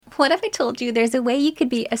What if I told you there's a way you could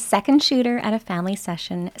be a second shooter at a family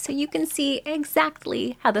session so you can see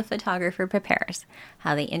exactly how the photographer prepares,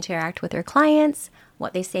 how they interact with their clients,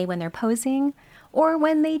 what they say when they're posing, or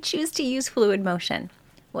when they choose to use fluid motion,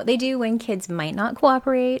 what they do when kids might not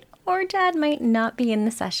cooperate or dad might not be in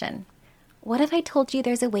the session. What if I told you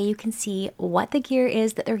there's a way you can see what the gear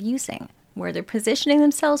is that they're using, where they're positioning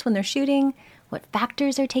themselves when they're shooting, what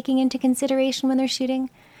factors they're taking into consideration when they're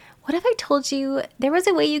shooting? What if I told you there was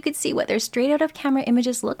a way you could see what their straight out of camera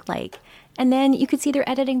images look like, and then you could see their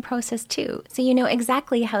editing process too, so you know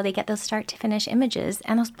exactly how they get those start to finish images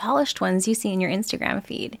and those polished ones you see in your Instagram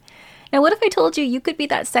feed. Now, what if I told you you could be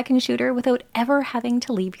that second shooter without ever having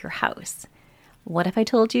to leave your house? What if I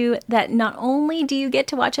told you that not only do you get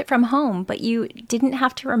to watch it from home, but you didn't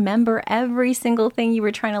have to remember every single thing you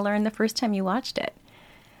were trying to learn the first time you watched it?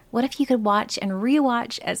 What if you could watch and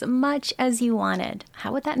rewatch as much as you wanted?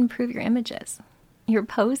 How would that improve your images, your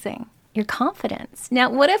posing, your confidence? Now,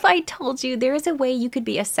 what if I told you there is a way you could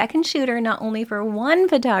be a second shooter not only for one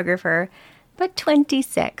photographer, but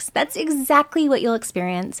 26? That's exactly what you'll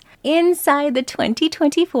experience inside the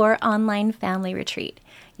 2024 Online Family Retreat.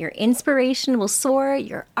 Your inspiration will soar,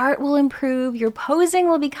 your art will improve, your posing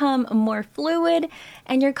will become more fluid,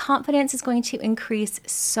 and your confidence is going to increase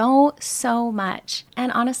so much.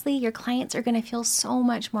 And honestly, your clients are going to feel so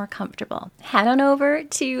much more comfortable. Head on over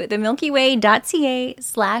to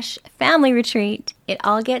themilkyway.ca/family retreat. It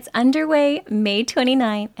all gets underway May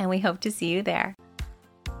 29th, and we hope to see you there.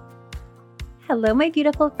 Hello, my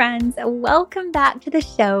beautiful friends. Welcome back to the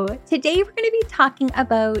show. Today, we're going to be talking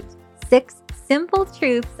about 6 simple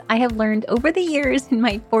truths I have learned over the years in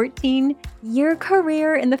my 14-year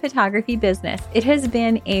career in the photography business. It has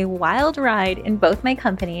been a wild ride in both my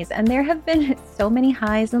companies, and there have been so many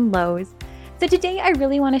highs and lows. So today, I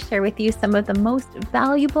really want to share with you some of the most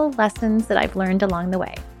valuable lessons that I've learned along the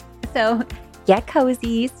way. So get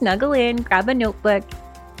cozy, snuggle in, grab a notebook,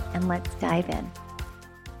 and let's dive in.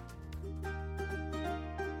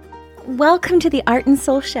 Welcome to the Art and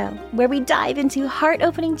Soul Show, where we dive into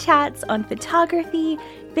heart-opening chats on photography,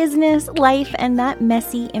 business, life, and that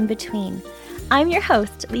messy in-between. I'm your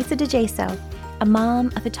host, Lisa DiGeso, a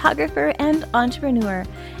mom, a photographer, and entrepreneur,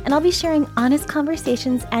 and I'll be sharing honest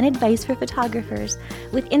conversations and advice for photographers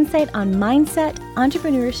with insight on mindset,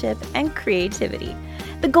 entrepreneurship, and creativity.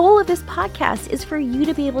 The goal of this podcast is for you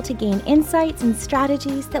to be able to gain insights and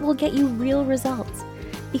strategies that will get you real results.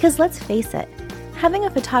 Because let's face it, having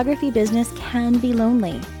a photography business can be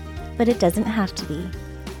lonely, but it doesn't have to be.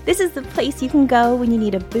 This is the place you can go when you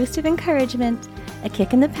need a boost of encouragement, a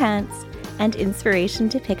kick in the pants, and inspiration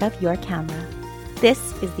to pick up your camera.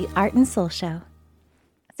 This is the Art and Soul Show.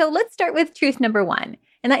 So let's start with truth number 1,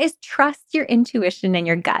 and that is trust your intuition and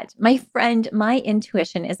your gut. My friend, my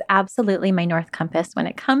intuition is absolutely my north compass when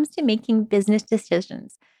it comes to making business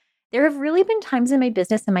decisions. There have really been times in my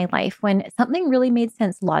business and my life when something really made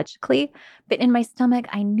sense logically, but in my stomach,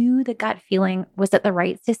 I knew the gut feeling was that the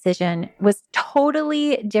right decision was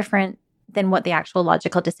totally different than what the actual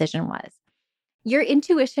logical decision was. Your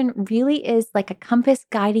intuition really is like a compass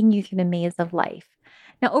guiding you through the maze of life.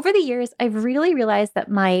 Now, over the years, I've really realized that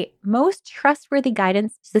my most trustworthy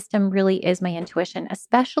guidance system really is my intuition,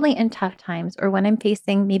 especially in tough times or when I'm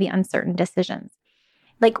facing maybe uncertain decisions.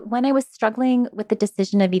 Like when I was struggling with the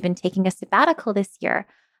decision of even taking a sabbatical this year,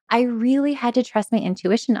 I really had to trust my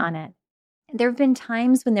intuition on it. There have been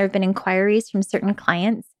times when there have been inquiries from certain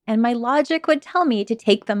clients, and my logic would tell me to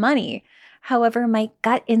take the money. However, my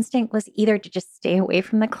gut instinct was either to just stay away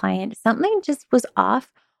from the client, something just was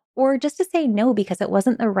off, or just to say no because it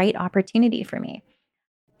wasn't the right opportunity for me.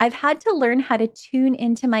 I've had to learn how to tune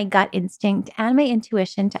into my gut instinct and my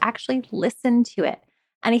intuition to actually listen to it.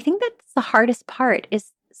 And I think that's the hardest part,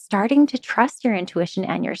 is starting to trust your intuition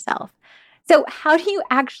and yourself. So how do you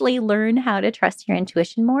actually learn how to trust your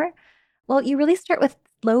intuition more? Well, you really start with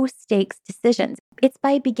low stakes decisions. It's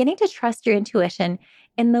by beginning to trust your intuition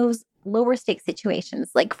in those lower stakes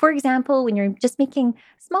situations. Like, for example, when you're just making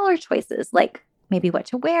smaller choices, like maybe what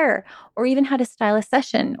to wear, or even how to style a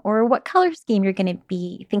session, or what color scheme you're going to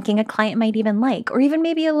be thinking a client might even like, or even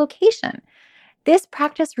maybe a location. This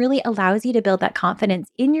practice really allows you to build that confidence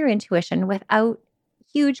in your intuition without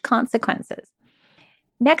huge consequences.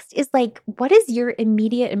 Next is what is your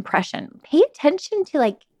immediate impression? Pay attention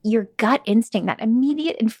to your gut instinct, that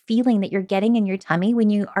immediate feeling that you're getting in your tummy when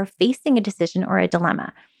you are facing a decision or a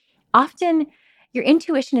dilemma. Often your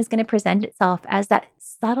intuition is going to present itself as that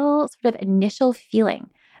subtle sort of initial feeling.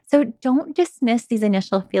 So don't dismiss these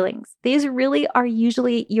initial feelings. These really are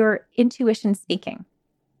usually your intuition speaking.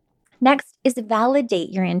 Next is validate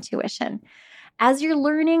your intuition. As you're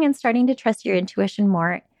learning and starting to trust your intuition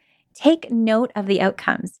more, Take note of the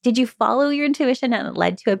outcomes. Did you follow your intuition and it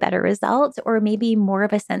led to a better result, or maybe more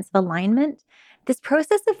of a sense of alignment? This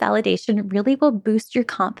process of validation really will boost your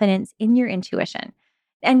confidence in your intuition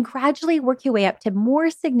and gradually work your way up to more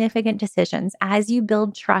significant decisions as you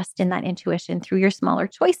build trust in that intuition through your smaller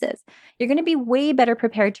choices. You're going to be way better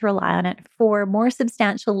prepared to rely on it for more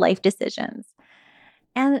substantial life decisions.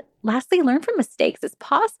 And lastly, learn from mistakes. It's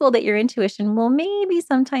possible that your intuition will maybe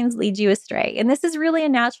sometimes lead you astray. And this is really a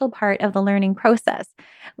natural part of the learning process.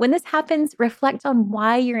 When this happens, reflect on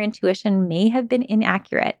why your intuition may have been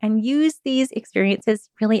inaccurate and use these experiences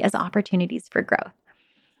really as opportunities for growth.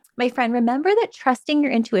 My friend, remember that trusting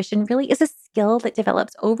your intuition really is a skill that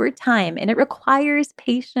develops over time, and it requires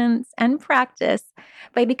patience and practice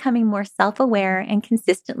by becoming more self-aware and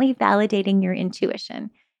consistently validating your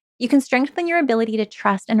intuition. You can strengthen your ability to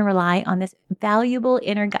trust and rely on this valuable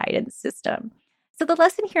inner guidance system. So the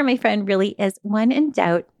lesson here, my friend, really is when in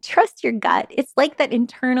doubt, trust your gut. It's like that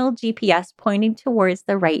internal GPS pointing towards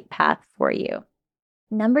the right path for you.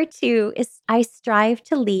 Number 2 is I strive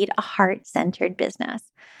to lead a heart-centered business.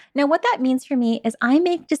 Now, what that means for me is I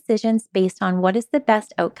make decisions based on what is the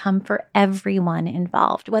best outcome for everyone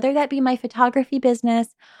involved, whether that be my photography business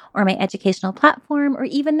or my educational platform or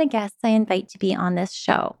even the guests I invite to be on this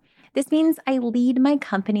show. This means I lead my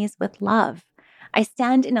companies with love. I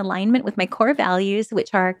stand in alignment with my core values,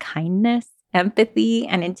 which are kindness, empathy,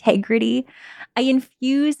 and integrity. I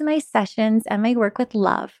infuse my sessions and my work with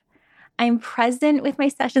love. I'm present with my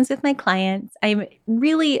sessions with my clients. I'm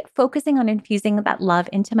really focusing on infusing that love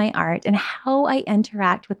into my art and how I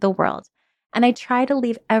interact with the world. And I try to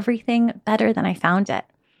leave everything better than I found it.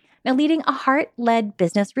 Now, leading a heart-led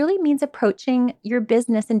business really means approaching your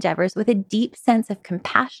business endeavors with a deep sense of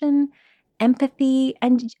compassion, empathy,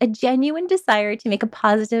 and a genuine desire to make a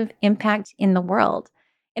positive impact in the world.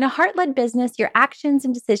 In a heart-led business, your actions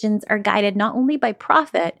and decisions are guided not only by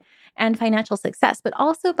profit and financial success, but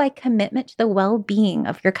also by commitment to the well-being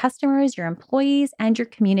of your customers, your employees, and your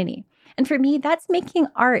community. And for me, that's making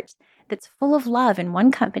art that's full of love in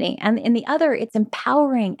one company. And in the other, it's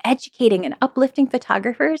empowering, educating, and uplifting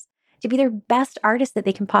photographers to be their best artists that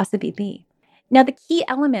they can possibly be. Now, the key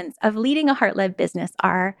elements of leading a heart-led business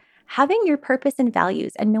are having your purpose and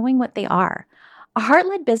values and knowing what they are. A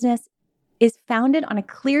heart-led business is founded on a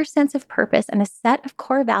clear sense of purpose and a set of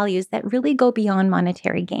core values that really go beyond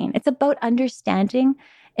monetary gain. It's about understanding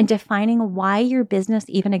and defining why your business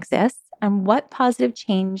even exists and what positive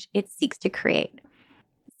change it seeks to create.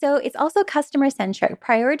 So it's also customer-centric.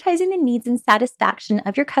 Prioritizing the needs and satisfaction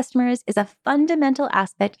of your customers is a fundamental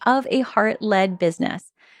aspect of a heart-led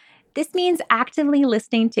business. This means actively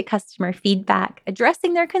listening to customer feedback,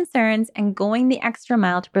 addressing their concerns, and going the extra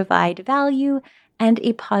mile to provide value and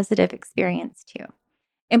a positive experience too.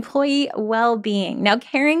 Employee well-being. Now,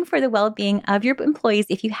 caring for the well-being of your employees,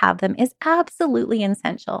 if you have them, is absolutely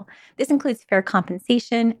essential. This includes fair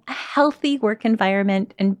compensation, a healthy work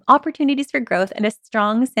environment, and opportunities for growth, and a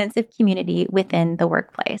strong sense of community within the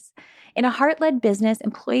workplace. In a heart-led business,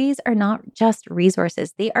 employees are not just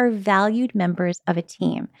resources. They are valued members of a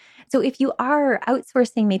team. So if you are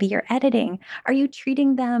outsourcing maybe your editing, are you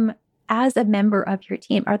treating them as a member of your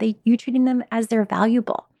team? Are you treating them as they're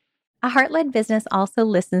valuable? A heart-led business also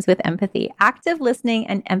listens with empathy. Active listening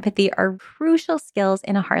and empathy are crucial skills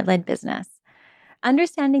in a heart-led business.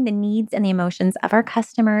 Understanding the needs and the emotions of our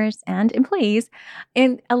customers and employees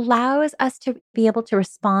allows us to be able to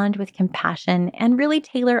respond with compassion and really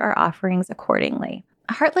tailor our offerings accordingly.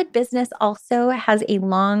 A heart-led business also has a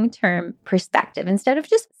long-term perspective. Instead of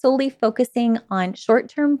just solely focusing on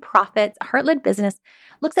short-term profits, a heart-led business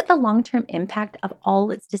looks at the long-term impact of all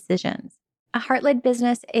its decisions. A heart-led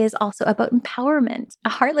business is also about empowerment. A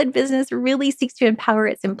heart-led business really seeks to empower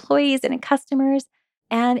its employees and its customers.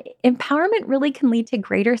 And empowerment really can lead to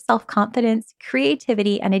greater self-confidence,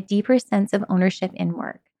 creativity, and a deeper sense of ownership in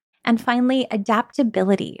work. And finally,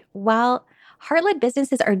 adaptability. While heart-led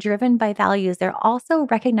businesses are driven by values, they also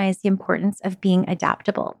recognize the importance of being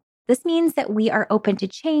adaptable. This means that we are open to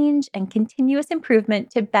change and continuous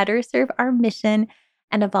improvement to better serve our mission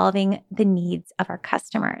and evolving the needs of our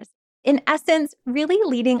customers. In essence, really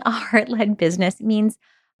leading a heart-led business means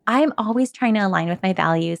I'm always trying to align with my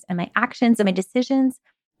values and my actions and my decisions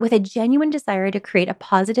with a genuine desire to create a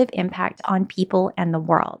positive impact on people and the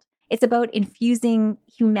world. It's about infusing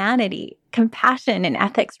humanity, compassion, and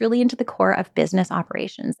ethics really into the core of business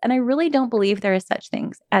operations. And I really don't believe there is such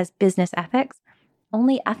things as business ethics,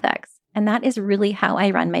 only ethics. And that is really how I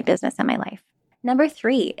run my business and my life. Number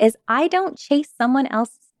 3 is I don't chase someone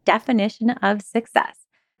else's definition of success.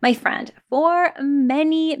 My friend, for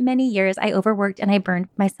many, many years, I overworked and I burned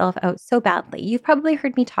myself out so badly. You've probably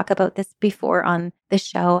heard me talk about this before on the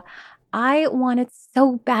show. I wanted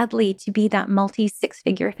so badly to be that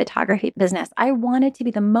multi-six-figure photography business. I wanted to be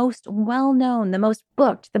the most well-known, the most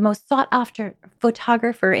booked, the most sought-after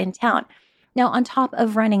photographer in town. Now, on top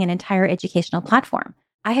of running an entire educational platform,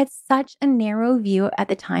 I had such a narrow view at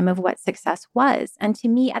the time of what success was. And to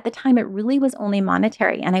me, at the time, it really was only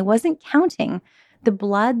monetary. And I wasn't counting the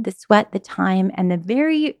blood, the sweat, the time, and the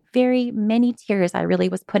very, very many tears I really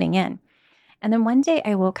was putting in. And then one day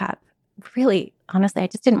I woke up, really, honestly, I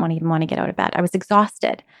just didn't even want to get out of bed. I was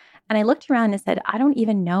exhausted. And I looked around and said, I don't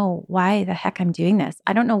even know why the heck I'm doing this.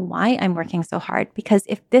 I don't know why I'm working so hard, because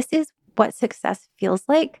if this is what success feels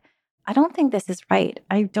like, I don't think this is right.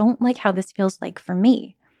 I don't like how this feels like for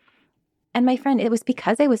me. And my friend, it was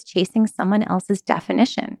because I was chasing someone else's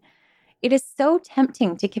definition. It is so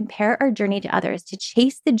tempting to compare our journey to others, to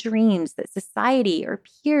chase the dreams that society or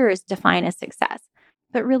peers define as success.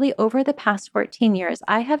 But really, over the past 14 years,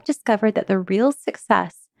 I have discovered that the real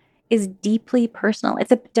success is deeply personal.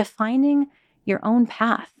 It's defining your own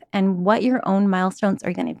path and what your own milestones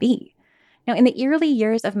are going to be. Now, in the early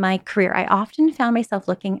years of my career, I often found myself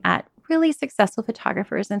looking at really successful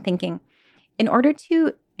photographers and thinking, in order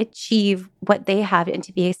to achieve what they have and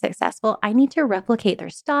to be successful, I need to replicate their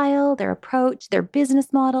style, their approach, their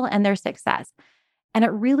business model, and their success. And it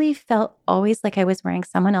really felt always like I was wearing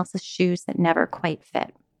someone else's shoes that never quite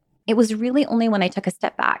fit. It was really only when I took a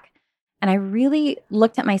step back and I really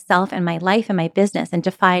looked at myself and my life and my business and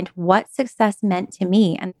defined what success meant to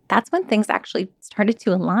me. And that's when things actually started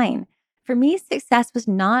to align. For me, success was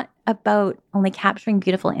not about only capturing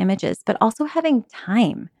beautiful images, but also having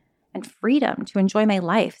time and freedom to enjoy my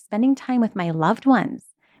life, spending time with my loved ones,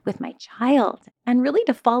 with my child, and really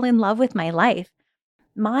to fall in love with my life.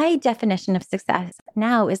 My definition of success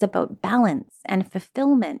now is about balance and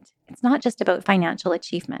fulfillment. It's not just about financial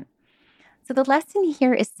achievement. So the lesson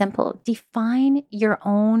here is simple. Define your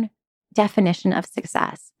own definition of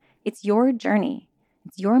success. It's your journey.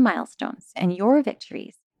 It's your milestones and your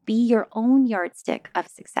victories. Be your own yardstick of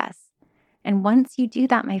success. And once you do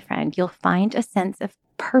that, my friend, you'll find a sense of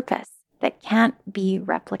purpose that can't be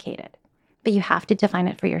replicated. But you have to define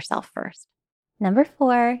it for yourself first. Number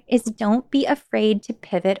 4 is don't be afraid to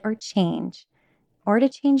pivot or change, or to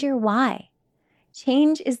change your why.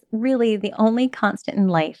 Change is really the only constant in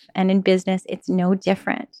life, and in business, it's no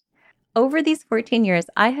different. Over these 14 years,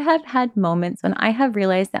 I have had moments when I have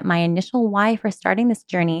realized that my initial why for starting this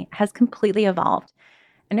journey has completely evolved.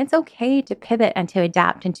 And it's okay to pivot and to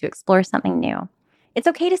adapt and to explore something new. It's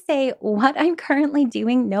okay to say what I'm currently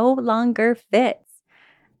doing no longer fits.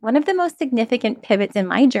 One of the most significant pivots in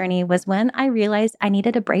my journey was when I realized I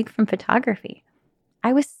needed a break from photography.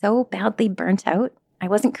 I was so badly burnt out. I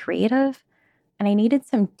wasn't creative, and I needed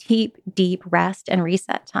some deep, deep rest and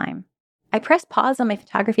reset time. I pressed pause on my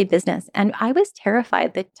photography business, and I was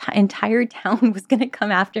terrified the entire town was going to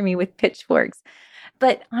come after me with pitchforks.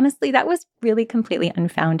 But honestly, that was really completely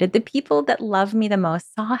unfounded. The people that love me the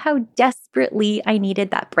most saw how desperately I needed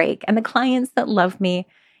that break. And the clients that love me,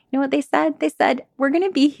 you know what they said? They said, we're going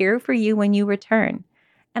to be here for you when you return.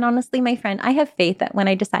 And honestly, my friend, I have faith that when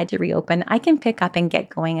I decide to reopen, I can pick up and get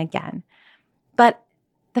going again. But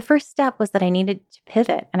the first step was that I needed to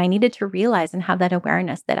pivot, and I needed to realize and have that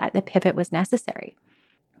awareness that the pivot was necessary.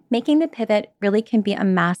 Making the pivot really can be a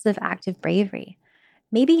massive act of bravery.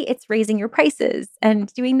 Maybe it's raising your prices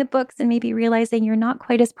and doing the books and maybe realizing you're not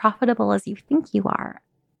quite as profitable as you think you are.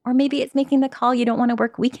 Or maybe it's making the call you don't want to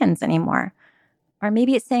work weekends anymore. Or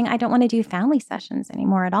maybe it's saying I don't want to do family sessions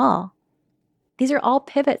anymore at all. These are all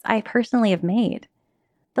pivots I personally have made.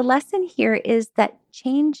 The lesson here is that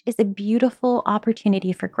change is a beautiful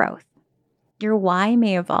opportunity for growth. Your why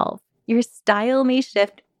may evolve, your style may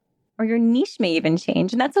shift, or your niche may even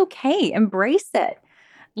change, and that's okay. Embrace it.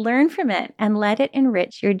 Learn from it and let it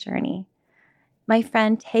enrich your journey. My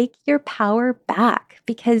friend, take your power back,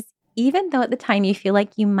 because even though at the time you feel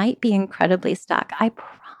like you might be incredibly stuck, I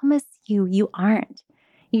promise you, you aren't.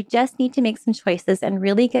 You just need to make some choices and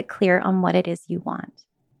really get clear on what it is you want.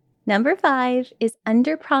 Number 5 is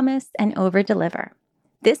under-promise and over-deliver.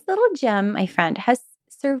 This little gem, my friend, has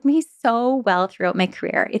served me so well throughout my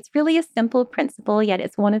career. It's really a simple principle, yet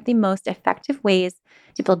it's one of the most effective ways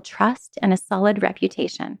to build trust and a solid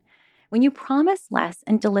reputation. When you promise less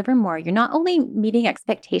and deliver more, you're not only meeting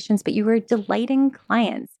expectations, but you are delighting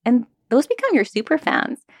clients. And those become your super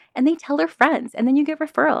fans, and they tell their friends, and then you get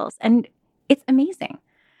referrals, and it's amazing.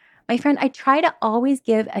 My friend, I try to always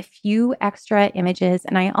give a few extra images,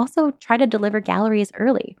 and I also try to deliver galleries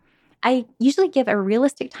early. I usually give a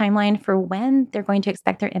realistic timeline for when they're going to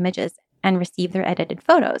expect their images and receive their edited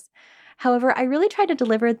photos. However, I really try to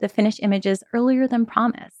deliver the finished images earlier than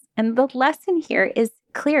promised. And the lesson here is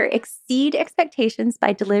clear: exceed expectations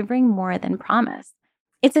by delivering more than promised.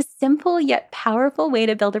 It's a simple yet powerful way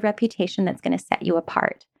to build a reputation that's going to set you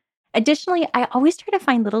apart. Additionally, I always try to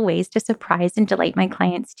find little ways to surprise and delight my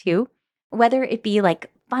clients too, whether it be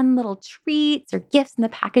like fun little treats or gifts in the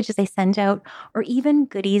packages I send out, or even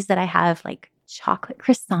goodies that I have like chocolate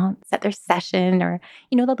croissants at their session, or,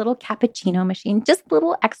 the little cappuccino machine, just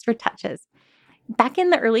little extra touches. Back in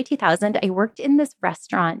the early 2000s, I worked in this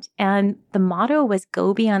restaurant, and the motto was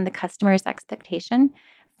go beyond the customer's expectation,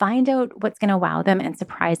 find out what's going to wow them and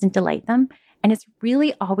surprise and delight them. And it's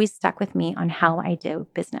really always stuck with me on how I do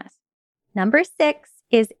business. Number 6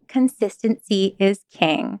 is consistency is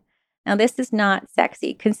king. Now, this is not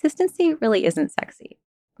sexy. Consistency really isn't sexy.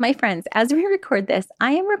 My friends, as we record this,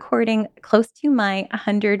 I am recording close to my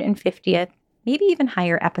 150th, maybe even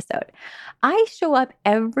higher episode. I show up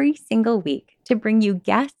every single week to bring you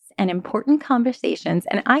guests and important conversations,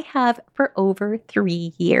 and I have for over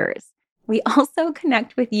 3 years. We also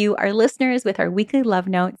connect with you, our listeners, with our weekly love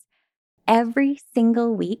notes every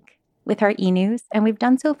single week with our e-news, and we've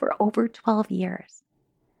done so for over 12 years.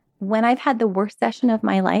 When I've had the worst session of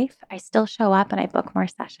my life, I still show up and I book more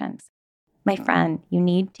sessions. My friend, you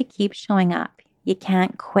need to keep showing up. You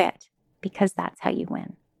can't quit, because that's how you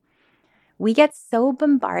win. We get so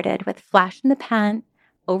bombarded with flash in the pan,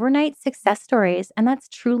 overnight success stories, and that's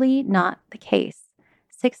truly not the case.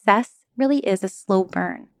 Success really is a slow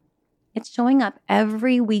burn. It's showing up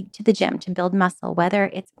every week to the gym to build muscle, whether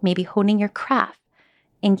it's maybe honing your craft,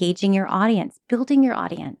 engaging your audience, building your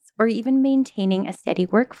audience, or even maintaining a steady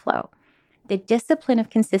workflow. The discipline of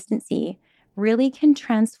consistency really can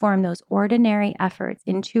transform those ordinary efforts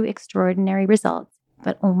into extraordinary results,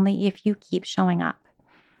 but only if you keep showing up.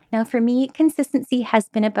 Now, for me, consistency has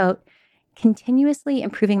been about continuously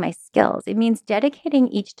improving my skills. It means dedicating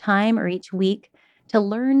each time or each week to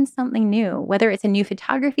learn something new, whether it's a new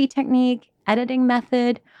photography technique, editing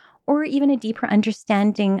method, or even a deeper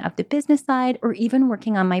understanding of the business side, or even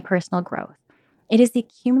working on my personal growth. It is the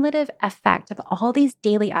cumulative effect of all these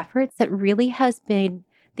daily efforts that really has been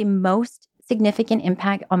the most significant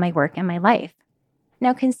impact on my work and my life.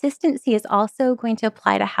 Now, consistency is also going to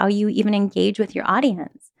apply to how you even engage with your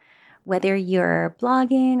audience. Whether you're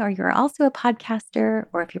blogging, or you're also a podcaster,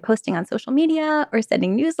 or if you're posting on social media or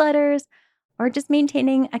sending newsletters, or just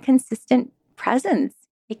maintaining a consistent presence.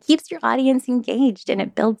 It keeps your audience engaged and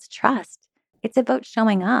it builds trust. It's about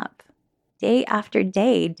showing up day after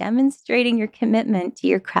day, demonstrating your commitment to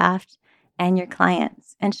your craft and your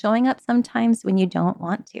clients, and showing up sometimes when you don't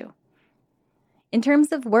want to. In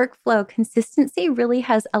terms of workflow, consistency really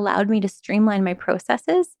has allowed me to streamline my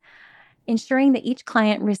processes, ensuring that each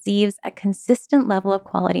client receives a consistent level of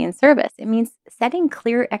quality and service. It means setting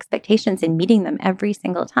clear expectations and meeting them every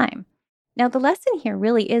single time. Now, the lesson here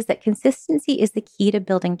really is that consistency is the key to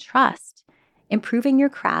building trust, improving your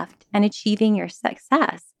craft, and achieving your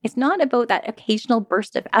success. It's not about that occasional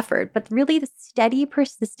burst of effort, but really the steady,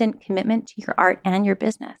 persistent commitment to your art and your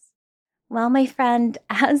business. Well, my friend,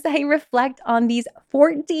 as I reflect on these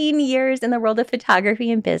 14 years in the world of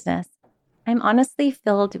photography and business, I'm honestly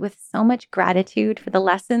filled with so much gratitude for the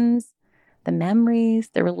lessons, the memories,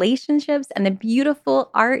 the relationships, and the beautiful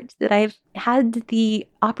art that I've had the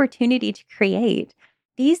opportunity to create.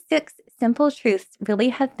 These 6 simple truths really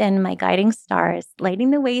have been my guiding stars, lighting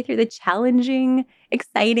the way through the challenging,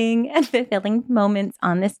 exciting, and fulfilling moments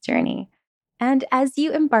on this journey. And as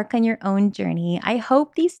you embark on your own journey, I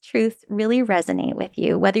hope these truths really resonate with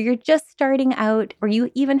you, whether you're just starting out or you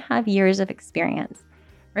even have years of experience.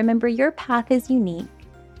 Remember, your path is unique,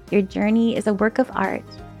 your journey is a work of art,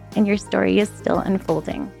 and your story is still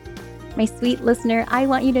unfolding. My sweet listener, I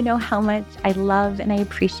want you to know how much I love and I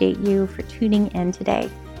appreciate you for tuning in today.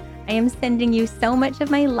 I am sending you so much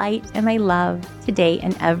of my light and my love today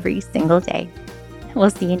and every single day. We'll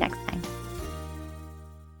see you next time.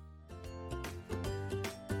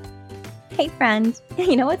 Hey friend,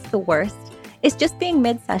 you know what's the worst? It's just being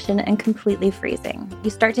mid-session and completely freezing. You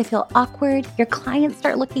start to feel awkward, your clients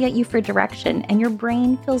start looking at you for direction, and your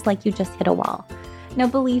brain feels like you just hit a wall. Now,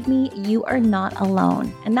 believe me, you are not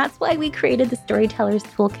alone. And that's why we created the Storyteller's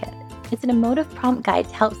Toolkit. It's an emotive prompt guide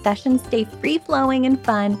to help sessions stay free-flowing and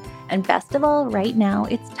fun. And best of all, right now,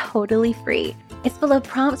 it's totally free. It's full of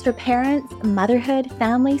prompts for parents, motherhood,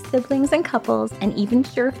 family, siblings, and couples, and even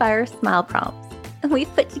surefire smile prompts. And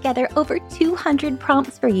we've put together over 200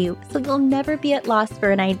 prompts for you, so you'll never be at loss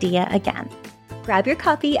for an idea again. Grab your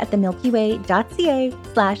copy at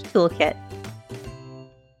themilkyway.ca/toolkit.